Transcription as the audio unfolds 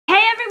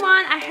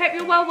hope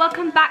you're well.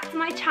 Welcome back to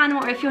my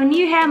channel. If you're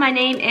new here, my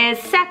name is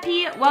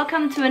Seppi.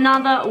 Welcome to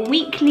another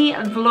weekly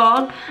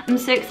vlog. I'm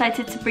so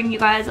excited to bring you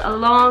guys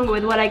along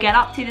with what I get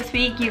up to this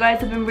week. You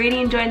guys have been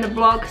really enjoying the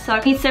vlog, so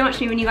it means so much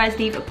to me when you guys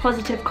leave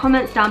positive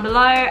comments down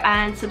below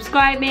and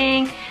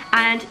subscribing.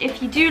 And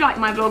if you do like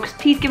my vlogs,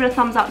 please give it a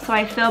thumbs up so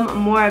I film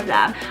more of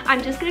them.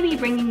 I'm just going to be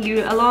bringing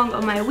you along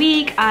on my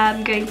week.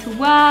 I'm going to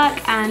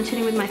work and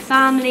chilling with my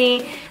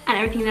family and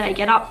everything that I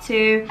get up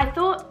to. I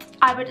thought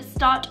I would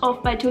start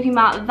off by talking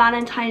about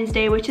Valentine's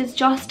Day, which is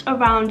just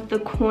around the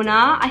corner.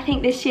 I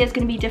think this year is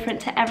going to be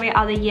different to every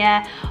other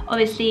year.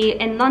 Obviously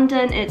in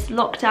London it's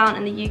lockdown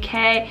in the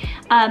UK,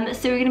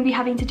 so we're going to be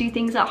having to do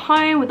things at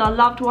home with our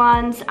loved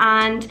ones,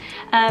 and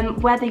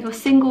whether you're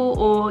single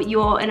or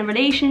you're in a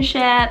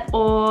relationship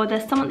or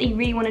there's someone that you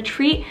really want to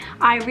treat,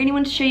 I really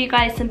want to show you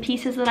guys some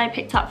pieces that I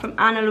picked up from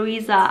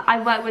Luisa.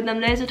 I've worked with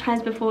them loads of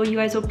times before. You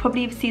guys will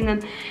probably have seen them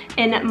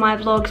in my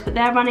vlogs, but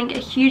they're running a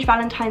huge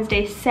Valentine's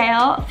Day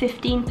sale,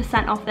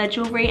 15% off their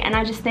jewelry, and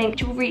I just think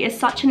jewelry is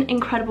such an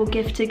incredible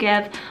gift to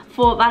give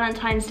for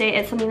Valentine's Day.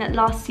 It's something that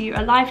lasts you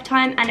a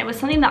lifetime, and it was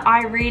something that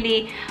I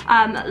really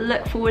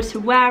look forward to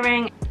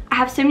wearing. I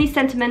have so many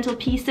sentimental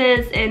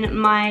pieces in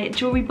my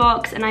jewelry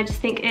box, and I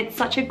just think it's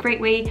such a great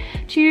way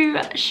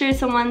to show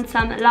someone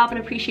some love and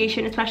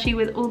appreciation, especially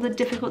with all the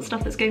difficult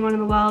stuff that's going on in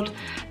the world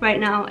right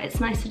now.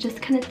 It's nice to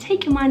just kind of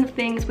take your mind off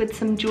things with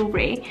some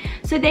jewelry.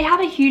 So they have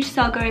a huge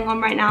sale going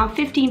on right now,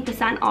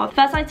 15% off.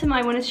 First item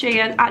I want to show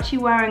you is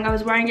actually I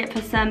was wearing it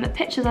for some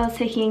pictures I was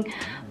taking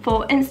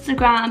for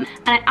Instagram,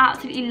 and I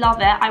absolutely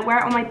love it. I wear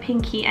it on my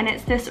pinky, and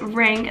it's this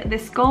ring,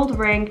 this gold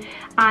ring,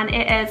 and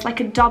it is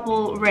like a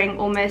double ring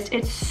almost.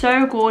 It's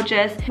so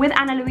gorgeous. With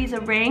Luisa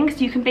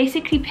rings, you can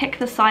basically pick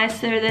the size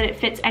so that it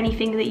fits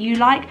anything that you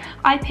like.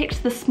 I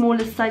picked the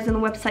smallest size on the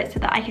website so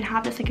that I can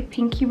have this like a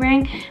pinky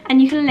ring, and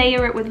you can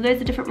layer it with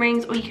loads of different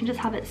rings, or you can just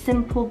have it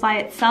simple by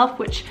itself,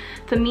 which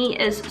for me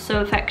is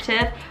so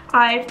effective.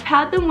 I've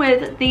paired them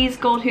with these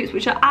gold hoops,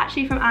 which are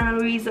actually from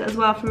Luisa as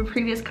well, from a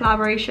previous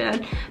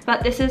collaboration,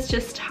 but this is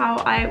just how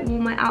I wore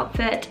my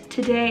outfit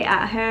today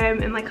at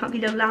home in my comfy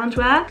little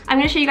loungewear. I'm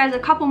going to show you guys a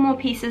couple more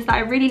pieces that I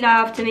really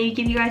love to maybe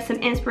give you guys some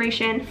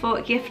inspiration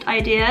for gift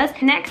ideas.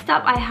 Next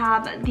up, I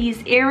have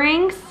these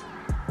earrings.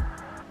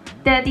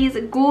 They're these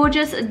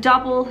gorgeous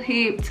double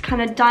hooped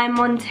kind of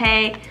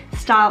diamante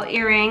style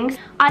earrings.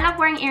 I love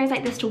wearing earrings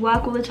like this to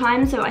work all the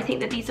time, so I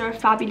think that these are a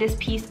fabulous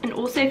piece. And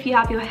also if you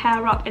have your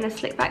hair up in a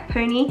slick back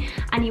pony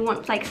and you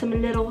want like some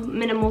little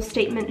minimal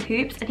statement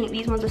hoops, I think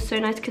these ones are so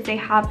nice because they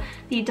have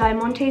the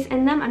diamantes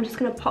in them. I'm just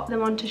going to pop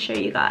them on to show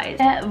you guys.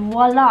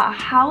 Voila,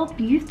 how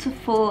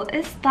beautiful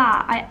is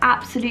that? I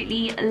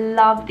absolutely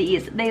love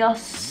these. They are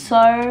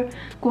so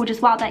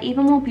gorgeous. Wow, they're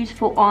even more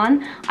beautiful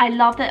on. I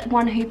love that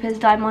one hoop is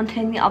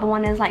diamante and the other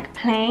one is like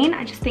plain.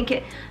 I just think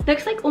it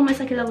looks like almost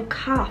like a little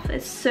cuff.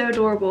 It's so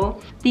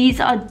adorable. These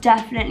are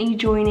definitely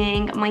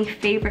joining my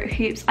favorite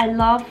hoops. I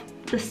love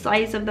the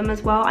size of them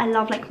as well. I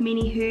love like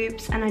mini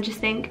hoops, and I just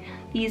think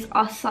these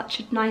are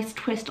such a nice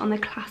twist on the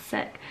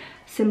classic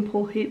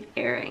simple hoop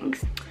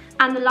earrings.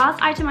 And the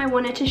last item I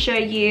wanted to show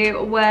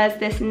you was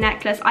this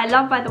necklace. I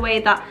love, by the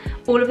way, that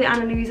all of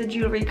the Luisa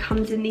jewelry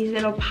comes in these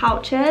little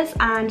pouches,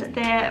 and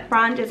their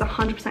brand is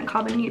 100%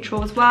 carbon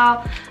neutral as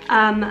well,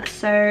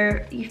 so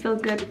you feel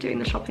good doing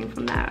the shopping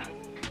from there.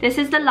 This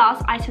is the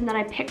last item that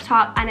I picked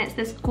up, and it's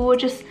this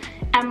gorgeous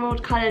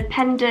emerald colored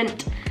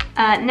pendant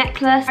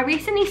necklace. I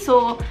recently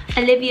saw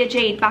Olivia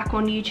Jade back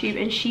on YouTube,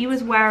 and she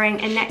was wearing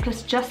a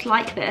necklace just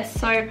like this.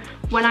 So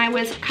when I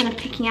was kind of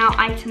picking out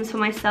items for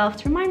myself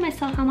to remind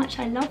myself how much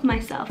I love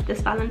myself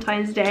this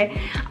Valentine's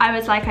Day, I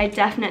was like, I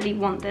definitely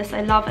want this.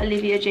 I love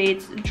Olivia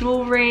Jade's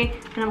jewelry,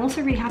 and I'm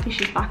also really happy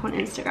she's back on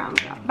Instagram,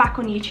 back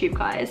on YouTube,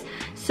 guys.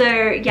 So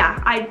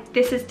yeah,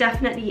 this is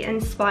definitely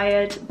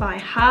inspired by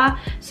her.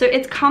 So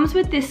it comes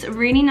with this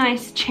really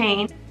nice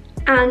chain,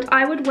 and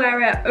I would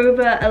wear it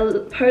over a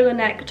polo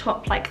neck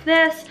top like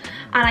this,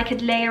 and I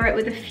could layer it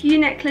with a few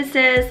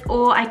necklaces,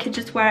 or I could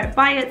just wear it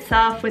by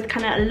itself with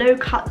kind of a low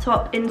cut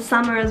top in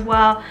summer as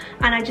well,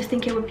 and I just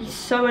think it would be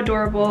so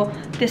adorable.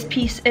 This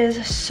piece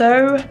is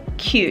so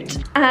cute,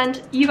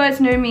 and you guys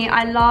know me,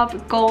 I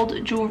love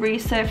gold jewelry,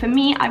 so for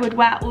me I would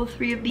wear all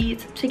three of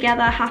these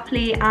together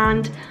happily,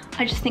 and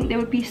I just think they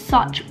would be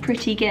such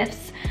pretty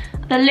gifts.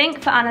 The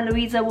link for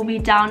Luisa will be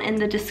down in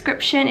the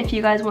description if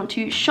you guys want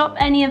to shop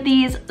any of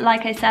these.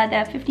 Like I said,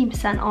 they're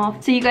 15%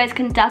 off, so you guys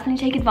can definitely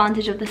take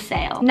advantage of the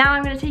sale. Now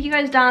I'm going to take you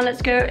guys down.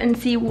 Let's go and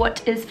see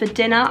what is for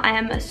dinner. I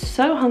am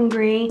so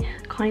hungry,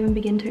 can't even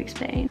begin to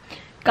explain.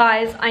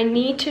 Guys, I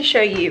need to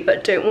show you,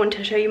 but don't want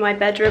to show you my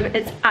bedroom.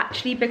 It's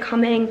actually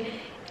becoming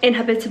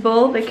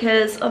inhabitable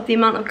because of the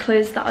amount of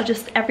clothes that are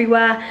just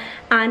everywhere,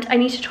 and I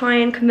need to try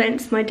and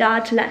convince my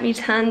dad to let me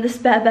turn the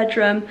spare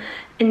bedroom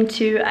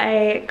into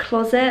a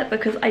closet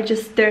because I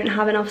just don't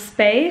have enough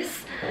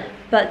space,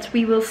 but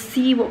we will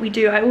see what we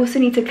do. I also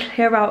need to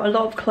clear out a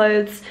lot of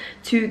clothes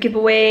to give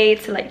away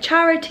to like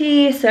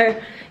charity, so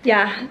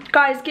yeah,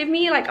 guys, give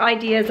me like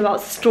ideas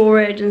about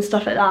storage and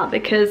stuff like that,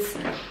 because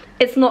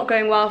it's not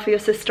going well for your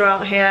sister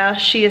out here.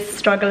 She is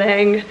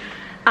struggling.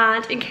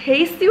 And in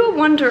case you were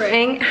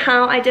wondering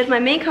how I did my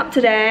makeup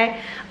today,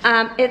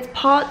 it's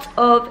part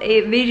of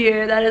a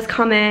video that is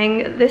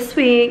coming this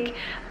week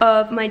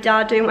of my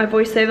dad doing my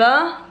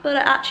voiceover. But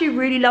I actually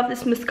really love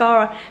this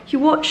mascara. If you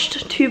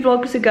watched 2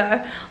 vlogs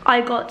ago,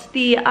 I got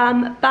the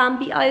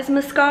Bambi Eyes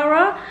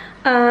mascara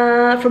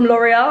from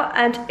L'Oreal,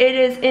 and it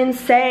is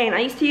insane.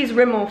 I used to use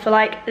Rimmel for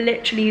like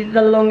literally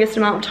the longest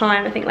amount of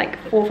time, I think like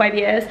 4 or 5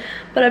 years,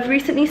 but I've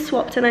recently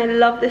swapped and I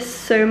love this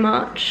so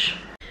much.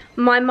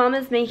 My mum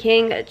is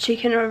making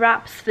chicken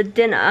wraps for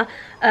dinner,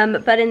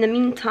 but in the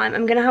meantime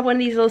I'm gonna have one of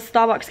these little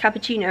Starbucks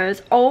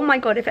cappuccinos. Oh my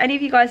god, if any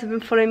of you guys have been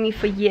following me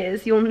for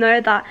years, you'll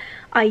know that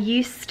I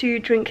used to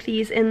drink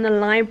these in the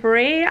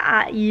library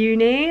at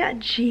uni.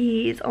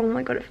 Jeez, oh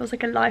my god, it feels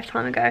like a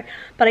lifetime ago.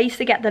 But I used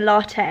to get the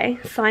latte.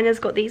 Sina's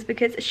got these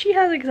because she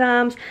has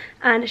exams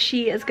and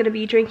she is going to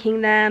be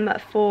drinking them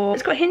for...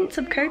 It's got hints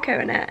of cocoa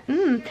in it.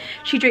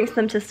 She drinks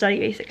them to study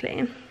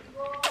basically.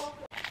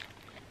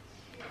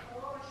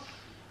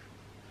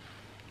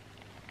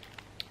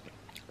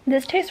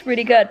 This tastes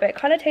really good, but it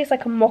kind of tastes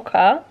like a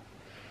mocha.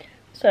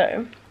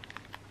 So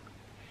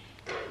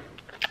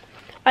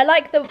I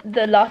like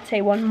the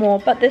latte one more,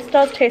 but this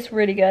does taste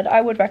really good.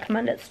 I would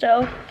recommend it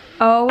still.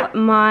 Oh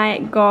my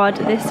god,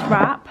 this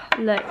wrap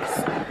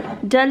looks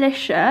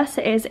delicious.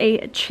 It is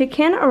a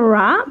chicken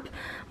wrap.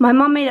 My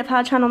mum made it for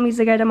her channel,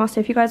 Misa Godama, so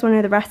if you guys want to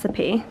know the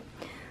recipe,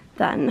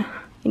 then,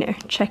 you know,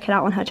 check it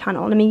out on her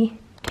channel. Let me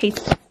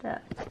taste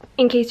it.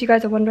 In case you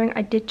guys are wondering,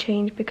 I did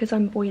change because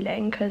I'm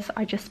boiling, because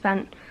I just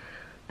spent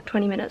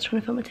 20 minutes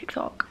trying to film a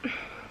TikTok.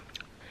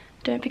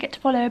 Don't forget to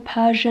follow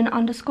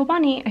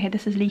Persian_bunny. Okay,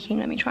 this is leaking.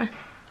 Let me try.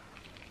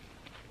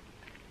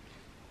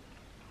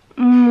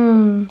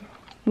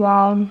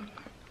 Wow.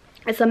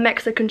 It's a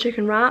Mexican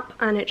chicken wrap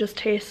and it just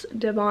tastes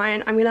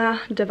divine. I'm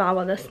gonna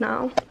devour this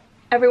now.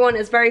 Everyone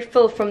is very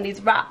full from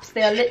these wraps.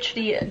 They are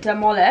literally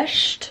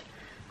demolished.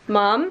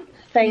 Mum,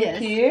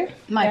 thank you.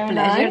 My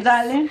pleasure,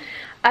 darling.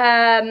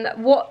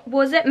 What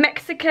was it?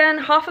 Mexican.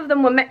 Half of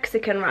them were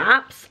Mexican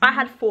wraps. I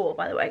had 4,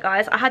 by the way,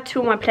 guys. I had 2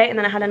 on my plate and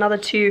then I had another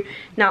 2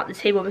 now at the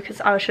table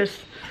because I was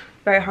just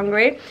very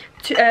hungry.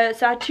 So I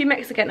had 2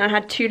 Mexican and I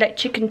had 2 like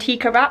chicken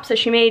tikka wraps. So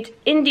she made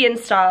Indian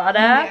style out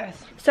of it.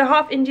 Yes. So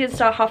half Indian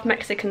style, half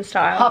Mexican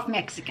style. Half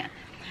Mexican.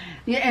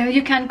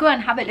 You can go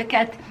and have a look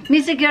at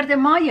Misa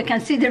Godama. You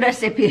can see the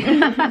recipe.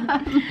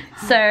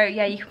 So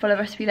yeah, you can follow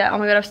the recipe there. Oh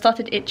my god, I've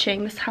started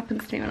itching. This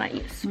happens to me when I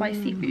eat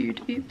spicy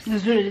food. Oops.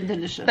 It's really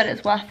delicious. But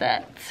it's worth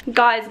it.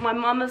 Guys, my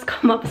mum has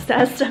come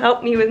upstairs to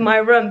help me with my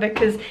room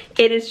because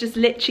it is just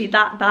literally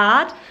that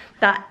bad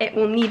that it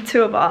will need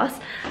 2 of us.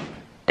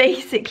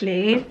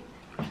 Basically,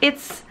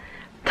 it's...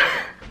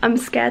 I'm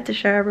scared to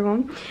show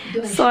everyone.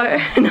 So,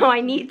 no,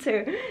 I need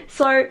to.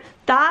 So,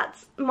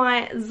 that's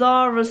my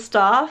Zara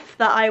stuff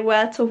that I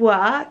wear to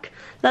work.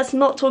 Let's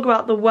not talk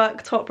about the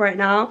work top right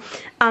now.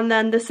 And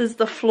then this is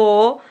the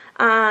floor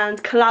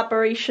and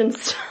collaboration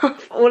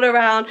stuff all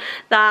around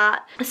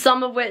that.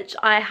 Some of which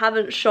I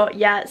haven't shot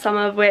yet, some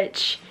of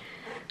which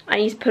I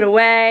need to put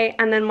away.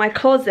 And then my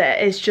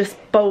closet is just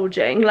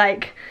bulging.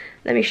 Like,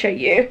 let me show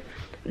you.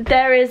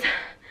 There is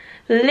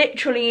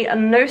literally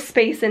no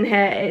space in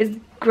here. It is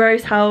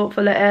gross how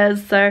full it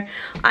is, so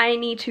I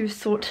need to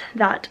sort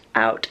that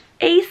out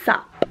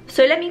ASAP.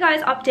 So let me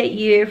guys update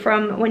you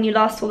from when you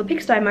last saw the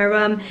pigsty in my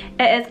room.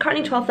 It is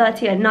currently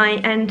 12:30 at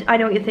night and I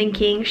know what you're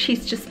thinking,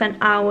 she's just spent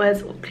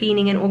hours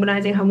cleaning and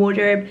organising her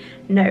wardrobe.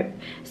 No.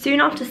 Soon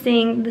after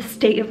seeing the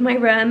state of my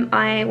room,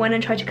 I went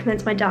and tried to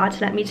convince my dad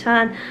to let me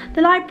turn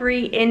the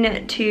library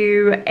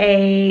into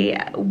a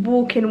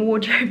walk-in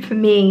wardrobe for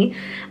me,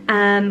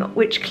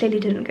 which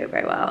clearly didn't go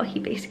very well. He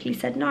basically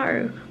said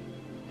no.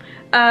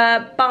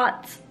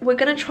 But we're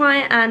gonna try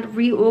and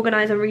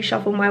reorganize and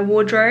reshuffle my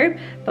wardrobe,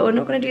 but we're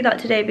not gonna do that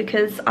today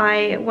because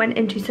I went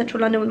into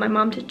central London with my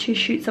mum to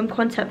shoot some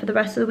content for the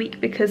rest of the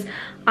week because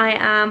I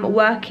am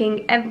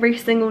working every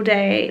single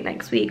day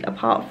next week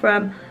apart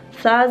from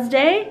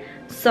Thursday.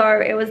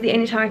 So it was the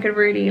only time I could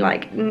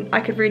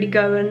really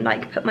go and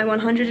like put my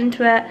 100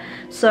 into it.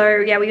 So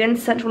yeah, we went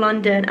to central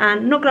London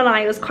and not gonna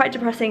lie, it was quite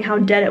depressing how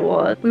dead it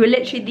was. We were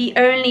literally the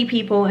only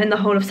people in the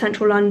whole of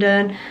central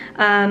London.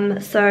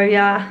 So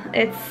yeah,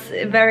 it's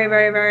very,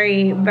 very,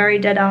 very, very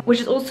dead out,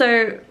 which is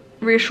also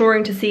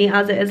reassuring to see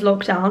as it is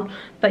lockdown.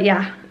 But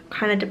yeah,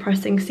 kind of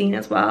depressing scene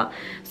as well.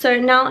 So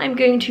now I'm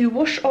going to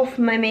wash off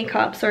my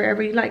makeup. Sorry, I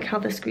really like how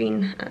this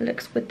green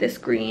looks with this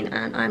green,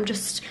 and I'm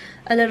just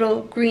a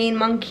little green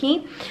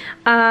monkey.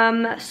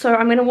 So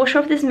I'm gonna wash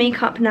off this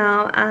makeup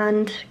now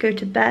and go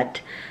to bed.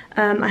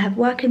 I have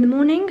work in the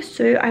morning,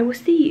 so I will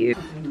see you.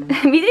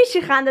 میدونی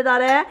چی خنده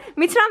داره؟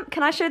 میتونم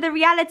can I show the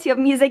reality of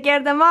میز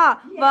گرد ما؟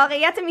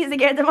 واقعیت میز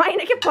گرد ما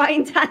اینه که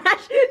پایین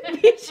تنش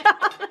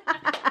بیچاره.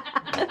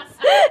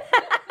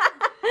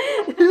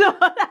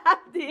 Lord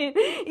have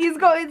Valentine. He's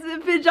got his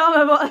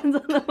pyjama buttons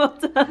on the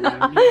bottom.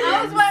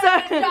 I was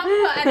wearing a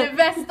jumper and a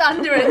vest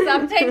under it, so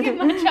I'm taking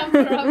my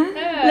jumper off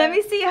now. Let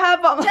me see her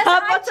bottom. Her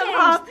bottom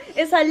half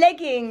is her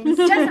leggings.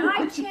 Just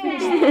I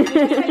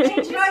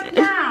changed right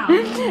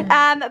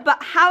now. But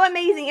how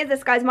amazing is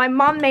this, guys? My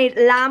mum made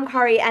lamb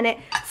curry and it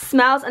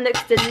smells and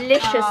looks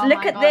delicious.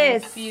 Look at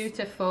this. It's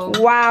beautiful.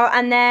 Wow.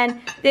 And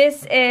then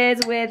this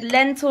is with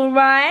lentil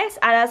rice,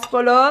 alas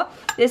polo.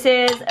 This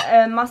is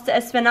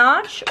mustard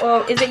spinach,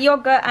 or is it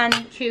yogurt and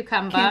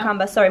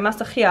cucumber? Sorry,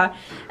 mustard khiyar.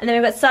 And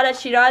then we've got salad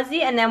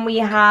shirazi, and then we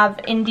have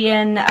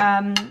Indian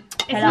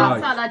it's not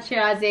salad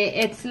shirazi,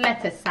 it's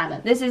lettuce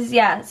salad. This is,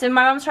 yeah, so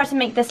my mom's tried to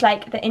make this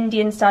like the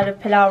Indian style of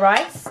pilau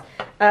rice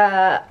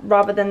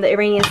rather than the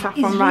Iranian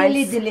saffron rice.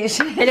 It's really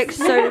delicious. It looks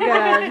so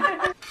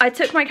good. I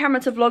took my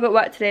camera to vlog at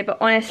work today, but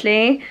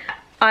honestly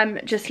I'm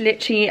just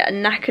literally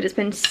knackered. It's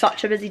been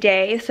such a busy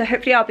day, so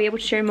hopefully I'll be able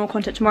to show you more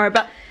content tomorrow.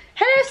 But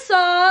hello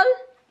Sol!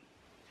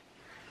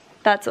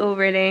 That's all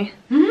really.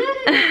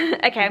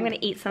 Okay, I'm gonna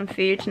eat some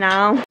food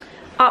now.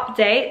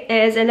 Update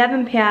is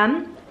 11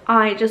 PM.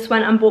 I just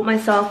went and bought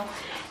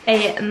myself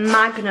a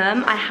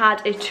Magnum. I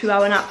had a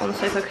 2-hour nap on the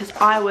sofa because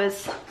I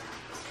was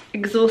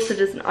exhausted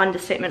is an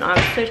understatement. I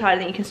was so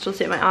tired that you can still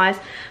see it in my eyes.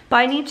 But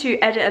I need to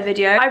edit a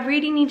video. I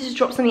really needed to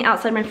drop something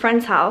outside my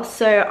friend's house,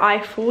 so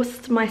I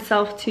forced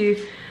myself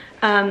to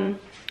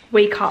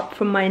wake up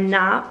from my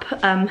nap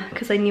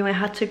because I knew I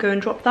had to go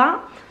and drop that.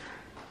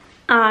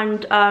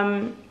 And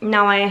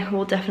now I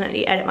will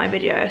definitely edit my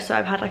video. So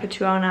I've had like a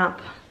 2-hour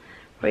nap.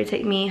 Probably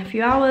take me a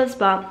few hours,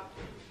 but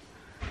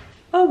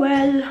oh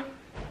well.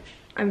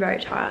 I'm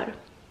very tired.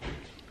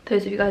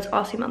 Those of you guys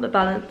asking about the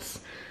balance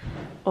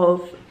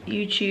of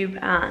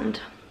YouTube and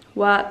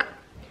work,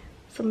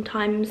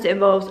 sometimes it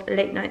involves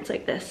late nights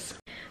like this.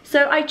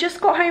 So I just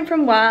got home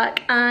from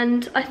work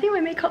and I think my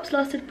makeup's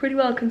lasted pretty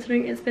well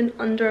considering it's been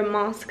under a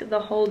mask the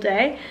whole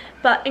day.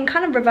 But in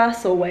kind of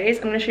reversal ways,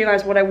 I'm going to show you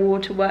guys what I wore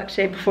to work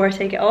today before I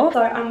take it off.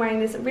 So I'm wearing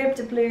this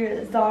ribbed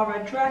blue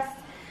Zara dress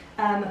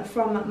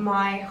from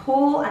my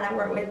haul, and I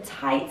wore it with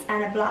tights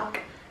and a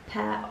black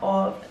pair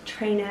of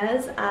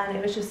trainers, and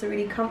it was just a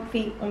really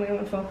comfy,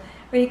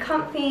 really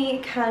comfy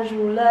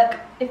casual look.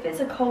 If it's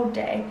a cold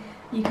day,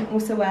 you can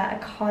also wear a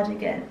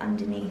cardigan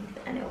underneath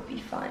and it'll be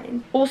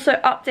fine. Also,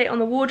 update on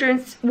the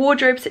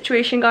wardrobe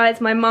situation,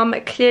 guys. My mum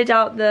cleared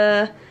out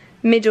the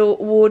middle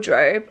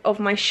wardrobe of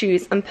my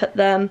shoes and put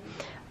them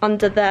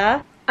under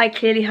there. I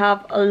clearly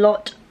have a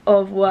lot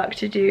of work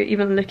to do.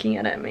 Even looking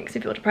at it makes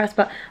me feel depressed,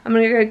 but I'm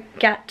gonna go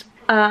get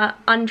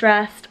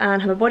undressed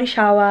and have a body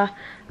shower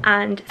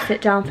and sit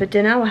down for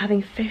dinner. We're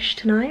having fish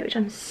tonight, which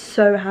I'm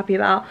so happy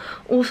about.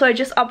 Also, I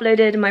just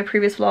uploaded my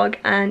previous vlog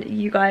and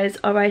you guys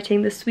are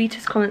writing the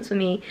sweetest comments for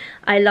me.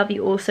 I love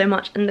you all so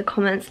much, and the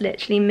comments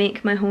literally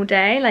make my whole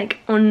day. Like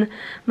on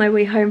my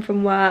way home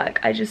from work,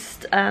 I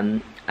just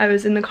I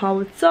was in the car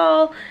with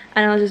Sol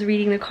and I was just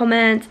reading the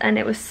comments and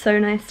it was so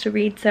nice to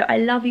read. So I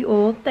love you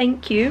all.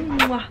 Thank you.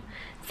 Mwah.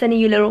 Sending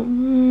you a little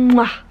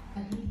mwah.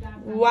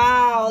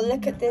 Wow,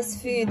 look at this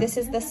food. This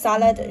is the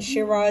salad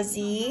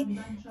shirazi.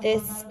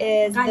 This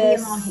is the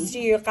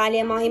stew,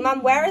 qalia mahi.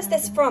 Mum, where is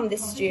this from,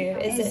 this stew?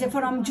 Is it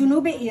from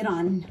Junub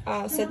Iran?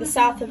 So the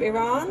south of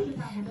Iran.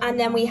 And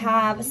then we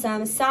have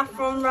some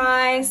saffron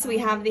rice. We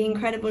have the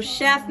incredible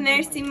chef.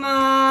 Merci,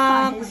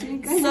 Mum.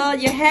 So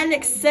your hair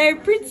looks so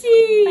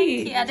pretty.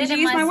 Thank you. I did you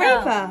use my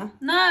wafer?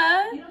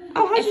 No.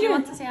 Oh, how if you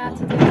want to see how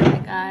to do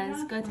it,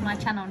 guys, go to my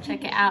channel and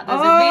check it out. There's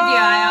a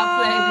video I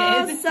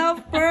uploaded.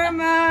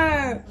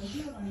 Self-promo.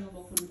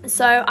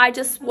 So I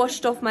just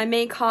washed off my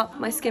makeup.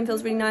 My skin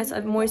feels really nice.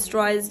 I've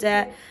moisturized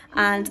it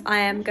and I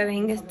am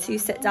going to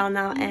sit down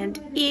now and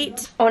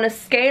eat. On a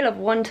scale of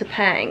 1 to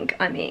peng,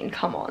 I mean,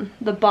 come on.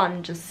 The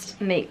bun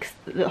just makes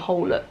the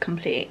whole look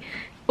complete.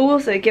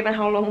 Also, given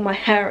how long my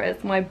hair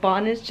is, my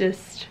bun is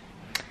just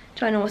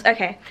ginormous.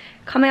 Okay,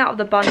 coming out of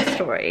the bun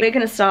story, we're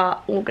gonna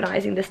start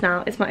organizing this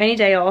now. It's my only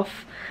day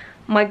off.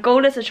 My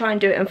goal is to try and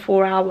do it in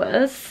 4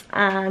 hours.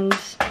 And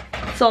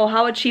so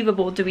how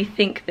achievable do we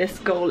think this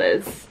goal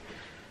is?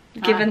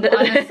 Given that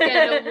on a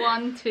scale of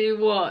 1 to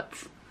what?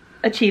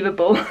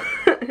 Achievable.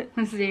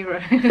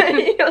 0.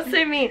 You're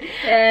so mean.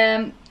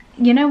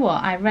 You know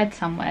what? I read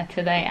somewhere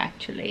today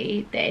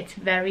actually that it's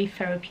very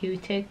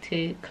therapeutic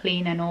to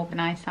clean and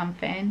organize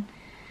something.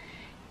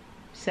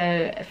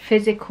 So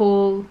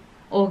physical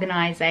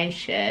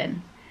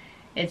organization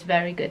is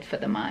very good for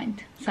the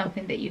mind.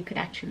 Something that you could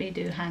actually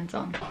do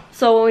hands-on.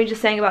 So what were you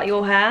just saying about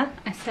your hair?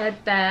 I said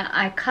that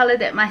I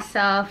coloured it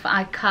myself.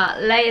 I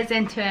cut layers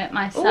into it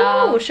myself.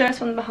 Oh, show us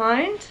from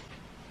behind.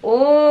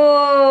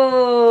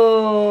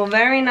 Oh,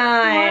 very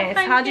nice.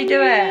 Oh, how'd you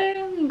do it?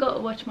 You got to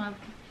watch my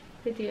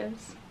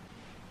videos.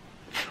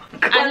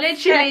 I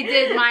literally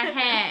did my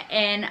hair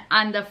in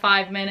under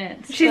 5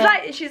 minutes. She's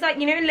like,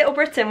 you know in Little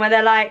Britain where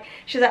they're like,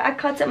 she's like, I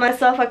cut it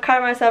myself, I cut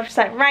it myself. She's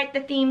like, write the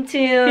theme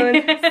tune,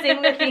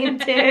 sing the theme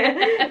tune.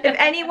 If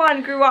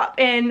anyone grew up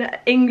in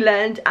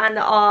England and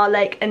are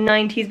like a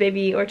 90s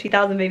baby or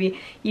 2000 baby,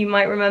 you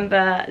might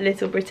remember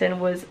Little Britain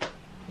was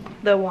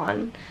the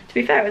one To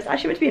be fair, it was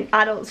actually meant to be an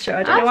adults show.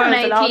 I don't know why I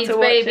was allowed to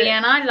watch baby, it.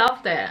 and I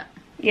loved it.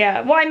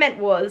 Yeah, what I meant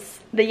was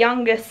the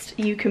youngest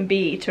you can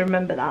be to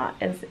remember that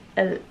is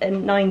a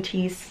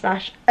 90s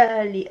 /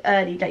 early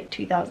late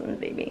 2000s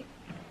baby.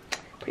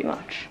 Pretty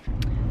much.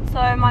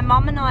 So my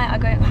mum and I are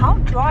going, how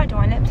dry do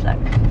my lips look?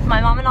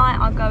 My mum and I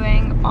are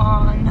going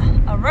on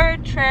a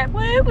road trip.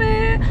 Woo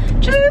woo!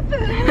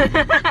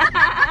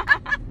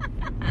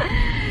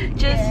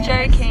 Just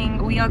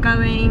joking, we are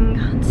going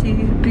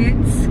to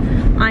Boots.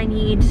 I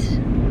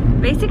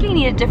basically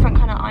need a different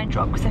kind of eye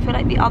drop because I feel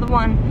like the other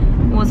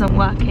one wasn't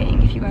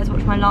working. If you guys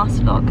watched my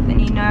last vlog, then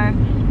you know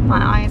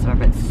my eyes are a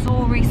bit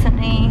sore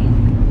recently.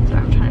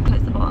 Sorry, I'm trying to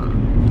close the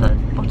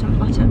bottom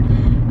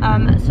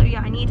button. So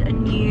yeah, I need a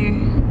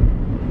new,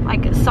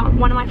 like,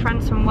 one of my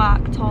friends from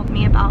work told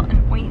me about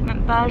an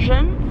ointment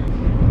version.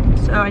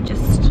 So I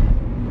just,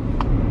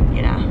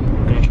 you know,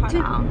 I'm gonna try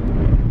that out.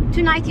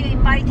 Tonight you're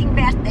inviting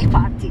birthday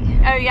party.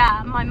 Oh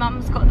yeah, my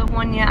mum's got the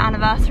 1-year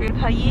anniversary of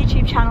her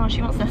YouTube channel and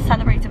she wants to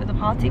celebrate it with a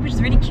party, which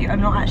is really cute. I've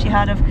not actually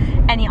heard of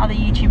any other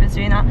YouTubers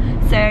doing that.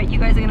 So you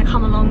guys are gonna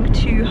come along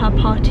to her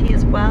party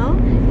as well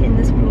in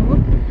this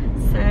vlog.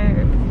 So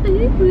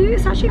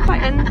it's actually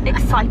quite an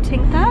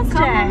exciting Thursday.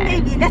 Come on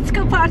baby, let's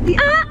go party.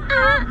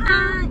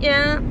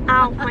 Yeah,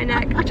 ow, my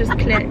neck just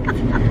clicked.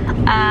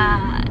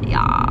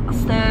 Yeah,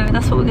 so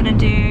that's what we're gonna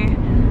do.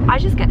 I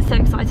just get so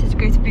excited to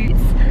go to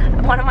Boots.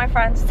 One of my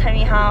friends told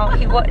me how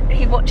he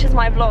watches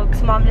my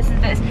vlogs. Mum listens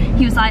to this.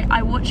 He was like,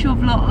 I watch your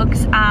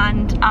vlogs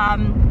and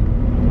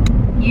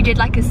you did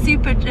like a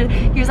super,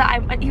 he was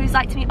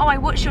like to me, oh, I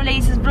watched your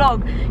latest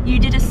vlog, you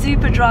did a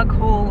super drug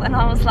haul. And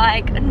I was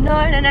like,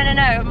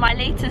 no, my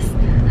latest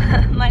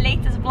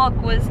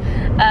vlog was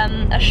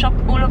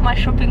all of my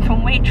shopping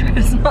from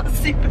Waitrose, not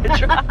super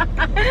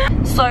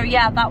drug. So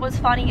yeah, that was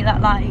funny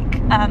that like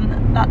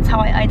that's how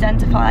I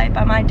identify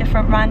by my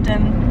different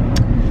random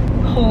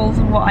hauls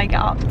of what I get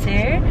up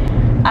to.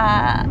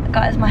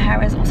 Guys, my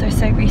hair is also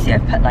so greasy.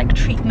 I've put like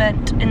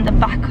treatment in the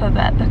back of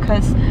it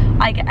because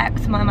I get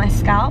eczema on my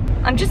scalp.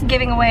 I'm just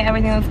giving away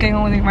everything that's going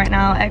on with me right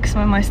now.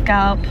 Eczema on my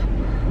scalp,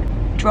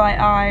 dry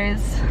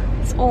eyes,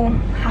 it's all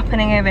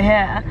happening over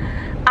here.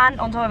 And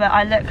on top of it,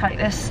 I look like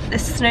this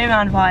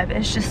snowman vibe.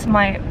 It's just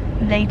my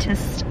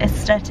latest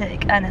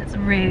aesthetic and it's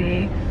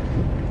really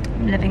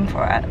living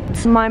for it.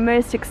 It's my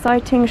most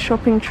exciting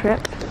shopping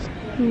trip.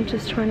 I'm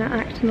just trying to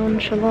act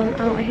nonchalant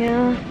out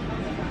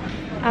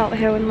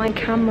here with my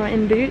camera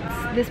in Boots.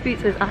 This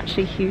Boots is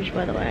actually huge,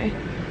 by the way.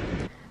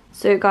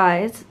 So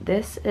guys,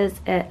 this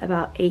is it,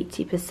 about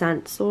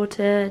 80%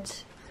 sorted.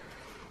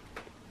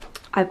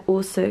 I've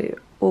also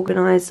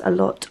organised a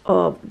lot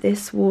of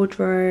this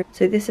wardrobe,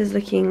 so this is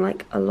looking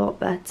like a lot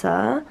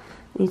better.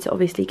 I need to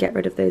obviously get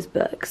rid of those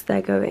books.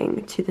 They're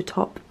going to the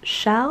top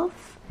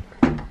shelf.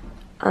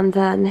 And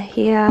then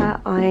here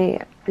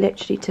I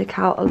literally took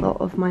out a lot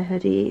of my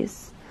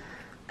hoodies.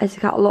 I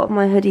took out a lot of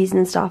my hoodies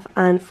and stuff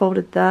and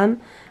folded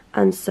them,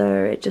 and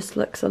so it just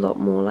looks a lot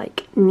more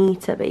like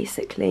neater,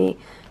 basically.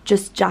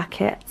 Just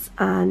jackets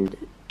and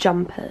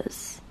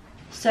jumpers.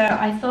 So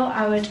I thought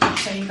I would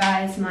show you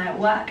guys my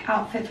work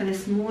outfit for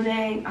this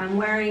morning. I'm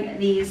wearing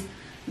these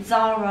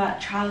Zara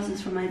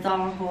trousers from my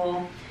Zara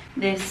haul,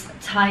 this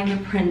tiger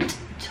print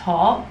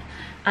top,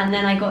 and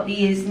then I got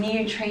these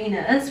new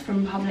trainers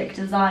from Public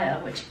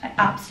Desire, which I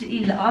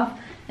absolutely love.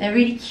 They're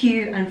really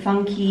cute and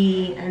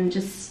funky and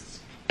just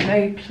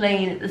very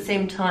plain at the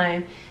same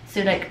time,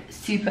 so like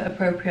super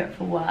appropriate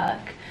for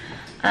work.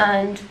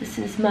 And this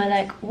is my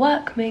like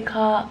work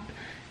makeup.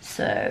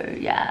 So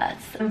yeah,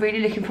 I'm really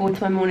looking forward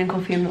to my morning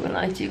coffee, I'm not gonna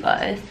lie to you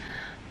guys.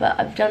 But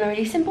I've done a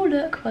really simple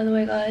look, by the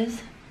way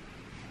guys,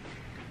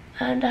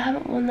 and I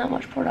haven't worn that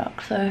much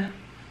product, so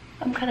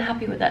I'm kind of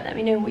happy with that. Let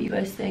me know what you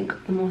guys think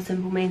of the more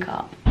simple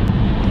makeup.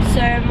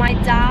 So my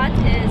dad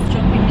is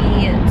dropping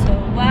me to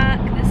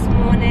work this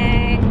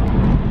morning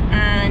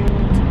and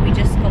we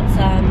just got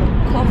some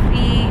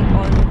coffee en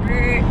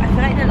route. I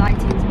feel like the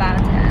lighting's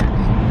bad here,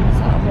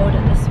 so I'll hold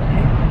it this way.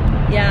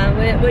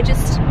 Yeah, we're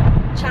just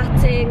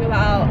chatting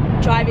about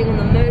driving on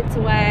the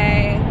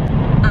motorway,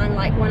 and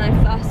like when I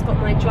first got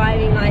my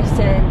driving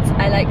license,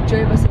 I like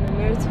drove us on the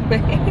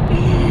motorway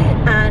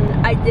and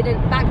I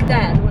didn't, back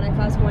then when I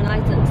first got my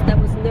license, there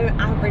was no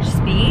average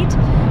speed,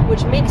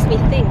 which makes me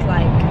think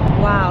like,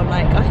 wow,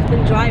 like I've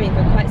been driving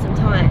for quite some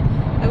time.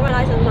 I got my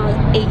license when I was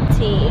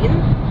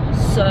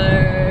 18, so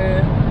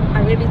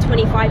I'm gonna be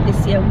 25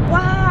 this year.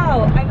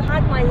 Wow, I've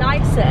had my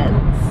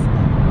license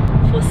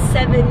for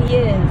 7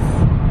 years.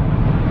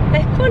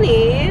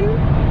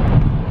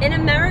 In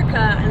America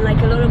and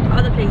like a lot of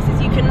other places,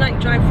 you can like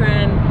drive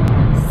from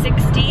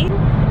 16.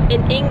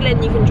 In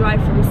England, you can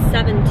drive from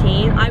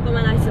 17. I got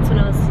my license when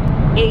I was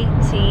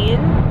 18,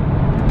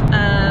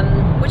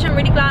 which I'm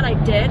really glad I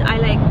did.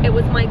 It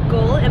was my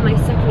goal in my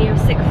second year of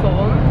sixth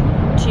form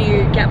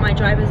to get my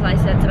driver's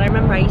license, and I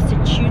remember I used to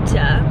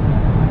tutor,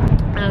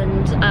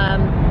 and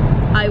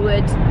I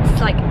would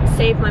like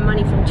save my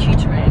money from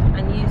tutoring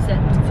and use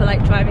it for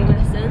like driving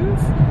lessons.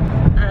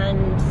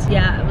 And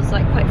yeah, it was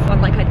like quite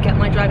fun. Like I'd get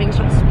my driving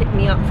instructors to pick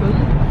me up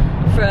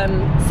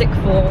from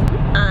sixth form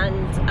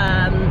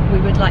and we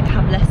would like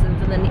have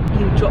lessons, and then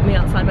he would drop me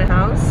outside my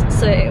house.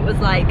 So it was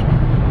like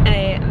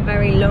a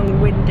very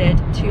long-winded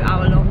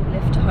 2-hour-long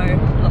lift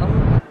home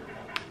long.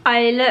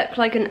 I look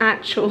like an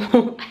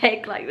actual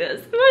egg like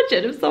this.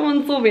 Imagine if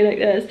someone saw me like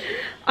this.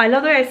 I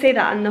love the way I say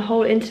that, and the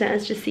whole internet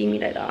has just seen me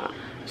like that.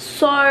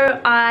 So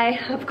I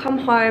have come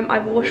home,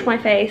 I've washed my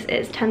face,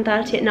 it's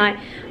 10:30 at night.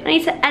 I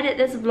need to edit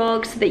this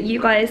vlog so that you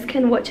guys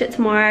can watch it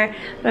tomorrow,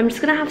 but I'm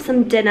just gonna have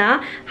some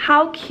dinner.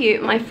 How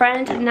cute, my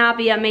friend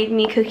Nabia made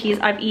me cookies.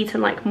 I've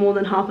eaten like more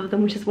than half of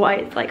them, which is why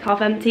it's like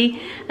half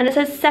empty. And it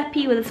says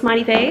Seppi with a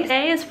smiley face.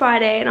 Today is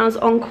Friday and I was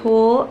on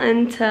call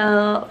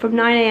until from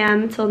 9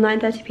 AM till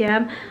 9:30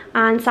 PM.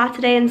 And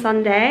Saturday and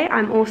Sunday,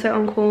 I'm also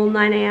on call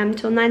 9 AM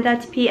till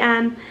 9:30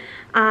 PM.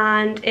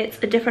 And it's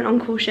a different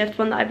on-call shift,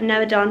 one that I've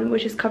never done,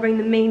 which is covering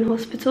the main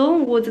hospital,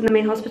 wards in the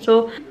main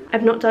hospital.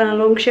 I've not done a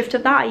long shift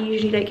of that. I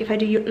usually, like, if I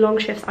do long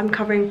shifts, I'm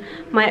covering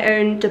my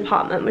own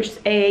department, which is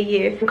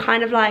AAU. I'm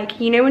kind of like,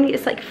 you know when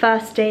it's like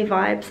first day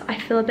vibes, I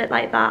feel a bit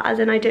like that, as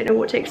in I don't know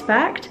what to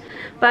expect,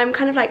 but I'm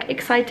kind of like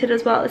excited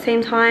as well at the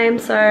same time.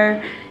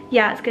 So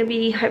yeah, it's gonna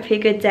be hopefully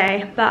a good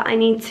day, but I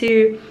need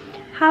to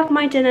have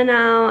my dinner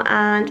now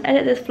and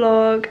edit this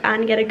vlog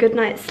and get a good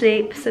night's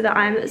sleep so that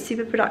I'm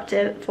super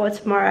productive for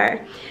tomorrow.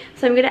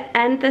 So I'm gonna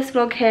end this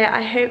vlog here.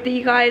 I hope that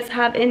you guys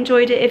have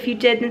enjoyed it. If you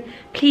didn't,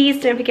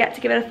 please don't forget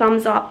to give it a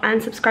thumbs up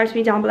and subscribe to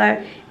me down below.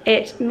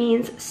 It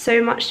means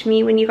so much to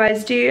me when you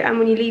guys do, and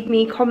when you leave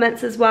me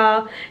comments as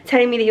well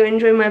telling me that you're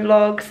enjoying my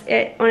vlogs.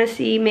 It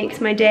honestly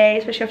makes my day,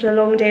 especially after a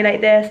long day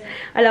like this.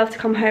 I love to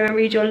come home and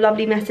read your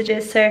lovely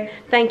messages, so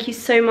thank you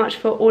so much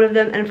for all of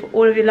them and for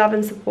all of your love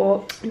and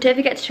support. And don't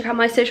forget to check out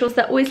my socials,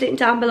 they're always linked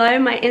down below.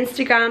 My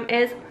Instagram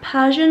is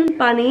Persian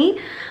Bunny,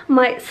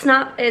 my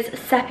Snap is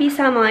Seppi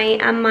Samai,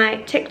 and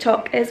my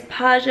TikTok is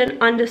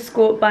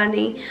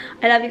Persian_bunny.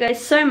 I love you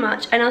guys so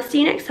much, and I'll see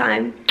you next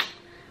time.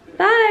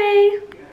 Bye!